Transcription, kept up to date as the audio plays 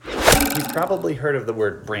You've probably heard of the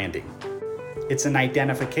word branding. It's an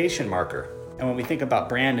identification marker. And when we think about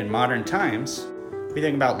brand in modern times, we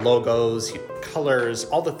think about logos, colors,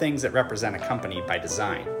 all the things that represent a company by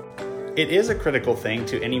design. It is a critical thing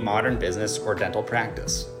to any modern business or dental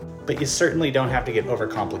practice, but you certainly don't have to get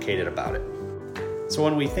overcomplicated about it. So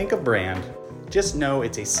when we think of brand, just know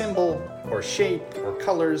it's a symbol or shape or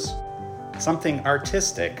colors, something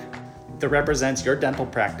artistic that represents your dental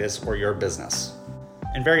practice or your business.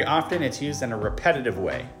 And very often it's used in a repetitive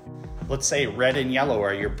way. Let's say red and yellow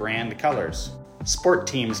are your brand colors. Sport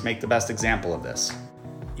teams make the best example of this.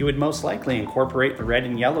 You would most likely incorporate the red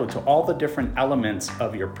and yellow to all the different elements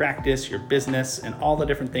of your practice, your business, and all the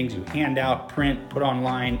different things you hand out, print, put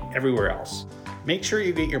online, everywhere else. Make sure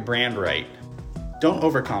you get your brand right. Don't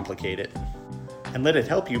overcomplicate it, and let it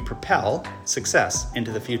help you propel success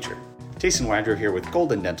into the future. Jason Wadrow here with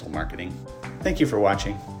Golden Dental Marketing. Thank you for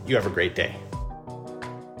watching. You have a great day.